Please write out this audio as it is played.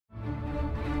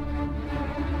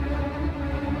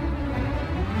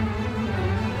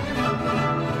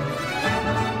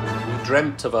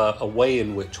dreamt of a way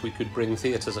in which we could bring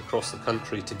theatres across the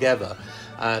country together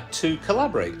to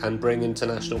collaborate and bring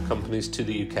international companies to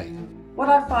the UK. What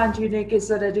I find unique is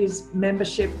that it is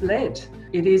membership-led.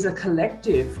 It is a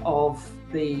collective of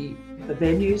the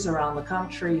venues around the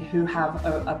country who have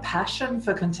a passion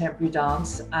for contemporary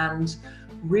dance and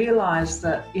realise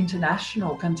that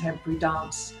international contemporary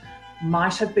dance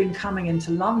might have been coming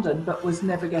into London but was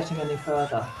never getting any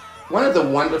further. One of the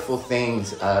wonderful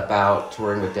things about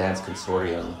touring with Dance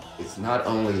Consortium is not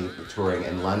only touring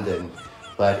in London,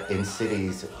 but in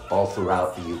cities all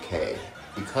throughout the UK.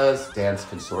 Because Dance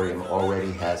Consortium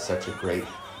already has such a great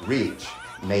reach,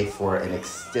 made for an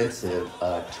extensive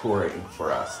touring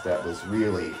for us that was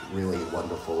really, really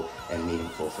wonderful and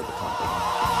meaningful for the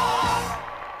company.